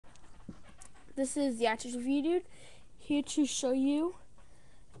This is the TheItouchReviewDude here to show you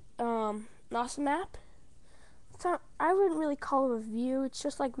an awesome app. So I wouldn't really call it a review. It's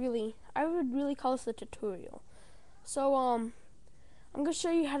just like I would really call this a tutorial. So I'm gonna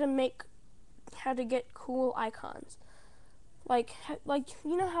show you how to get cool icons. Like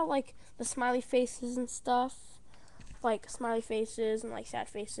you know how like the smiley faces and stuff, like smiley faces and like sad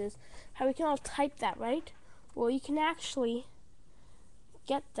faces, how we can all type that, right? Well, you can actually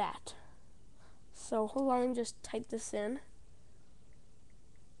get that. So hold on, let me just type this in.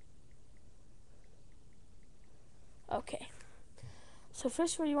 Okay. So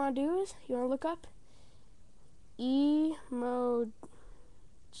first what you want to do is you want to look up emoji.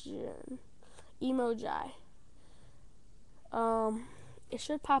 It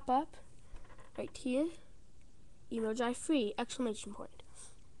should pop up right here. Emoji free! Exclamation point.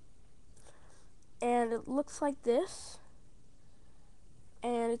 And it looks like this.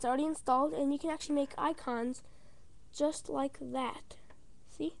 And it's already installed, and you can actually make icons just like that.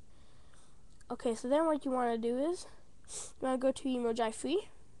 See? Okay, so then what you want to do is you want to go to emoji free,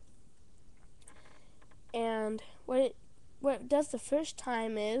 and what it does the first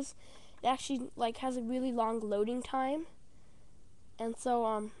time is it actually like has a really long loading time, and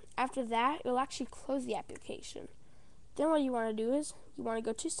so after that it'll actually close the application. Then what you want to do is you want to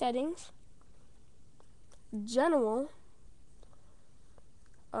go to settings, general,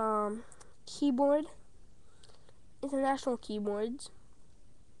 keyboard, international keyboards.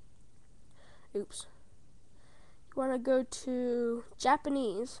 Oops. You want to go to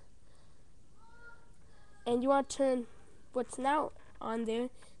Japanese, and you want to turn what's now on there.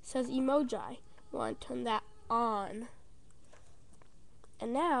 It says emoji. You want to turn that on.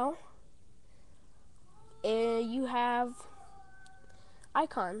 And now you have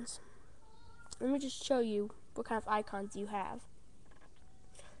icons. Let me just show you what kind of icons you have.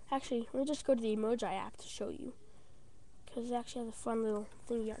 Actually, let me just go to the emoji app to show you, because it actually has a fun little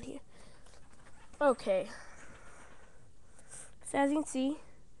thingy on here. Okay. So as you can see,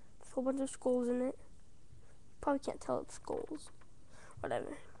 there's a whole bunch of skulls in it. Probably can't tell it's skulls.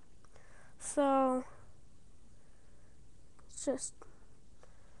 Whatever. So let's just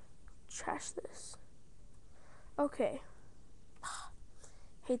trash this. Okay.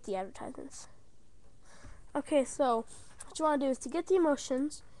 Hate the advertisements. Okay, so what you want to do is to get the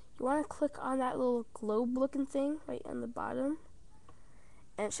emotions, you want to click on that little globe looking thing right on the bottom,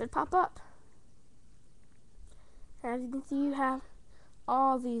 and it should pop up. And as you can see, you have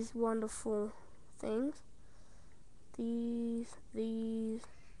all these wonderful things. These,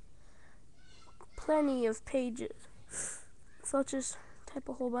 plenty of pages. So let's just type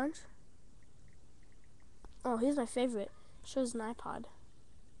a whole bunch. Oh, here's my favorite. It shows an iPod.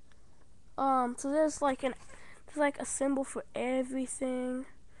 So there's like a symbol for everything.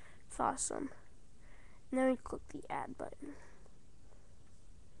 It's awesome. And then we click the add button.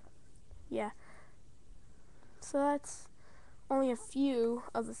 Yeah. So that's only a few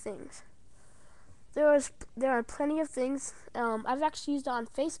of the things. There are plenty of things. I've actually used it on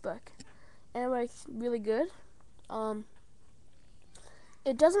Facebook, and it works really good.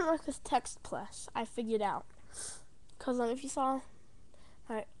 It doesn't work with Text Plus. I figured out, because if you saw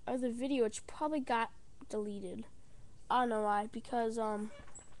my other video, it probably got deleted. I don't know why. Because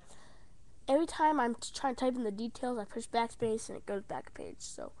every time I'm trying to type in the details, I push backspace and it goes back a page.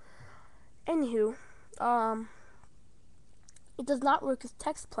 So, anywho, it does not work with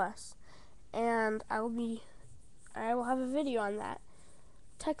Text Plus, and I will have a video on that.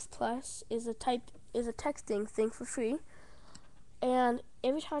 Text Plus is a texting thing for free, and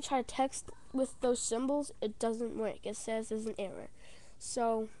every time I try to text with those symbols, it doesn't work. It says there's an error.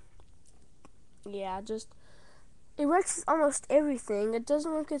 So yeah, it works with almost everything. It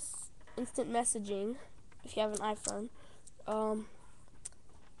doesn't work with instant messaging if you have an iPhone.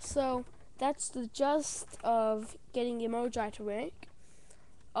 So that's the gist of getting emoji to work.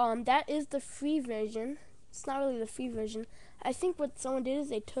 That is the free version. It's not really the free version. I think what someone did is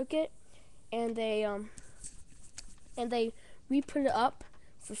they took it and they re-put it up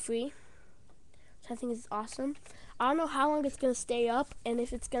for free, which I think is awesome. I don't know how long it's gonna stay up and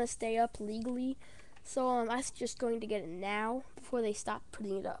if it's gonna stay up legally. So I'm just going to get it now before they stop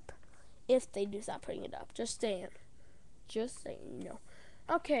putting it up. If they do stop putting it up, just saying, you know.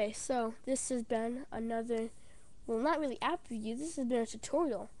 Okay, so this has been another, well, not really app review. This has been a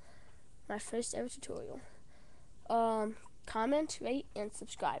tutorial, my first ever tutorial. Comment, rate, and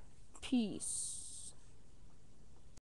subscribe. Peace.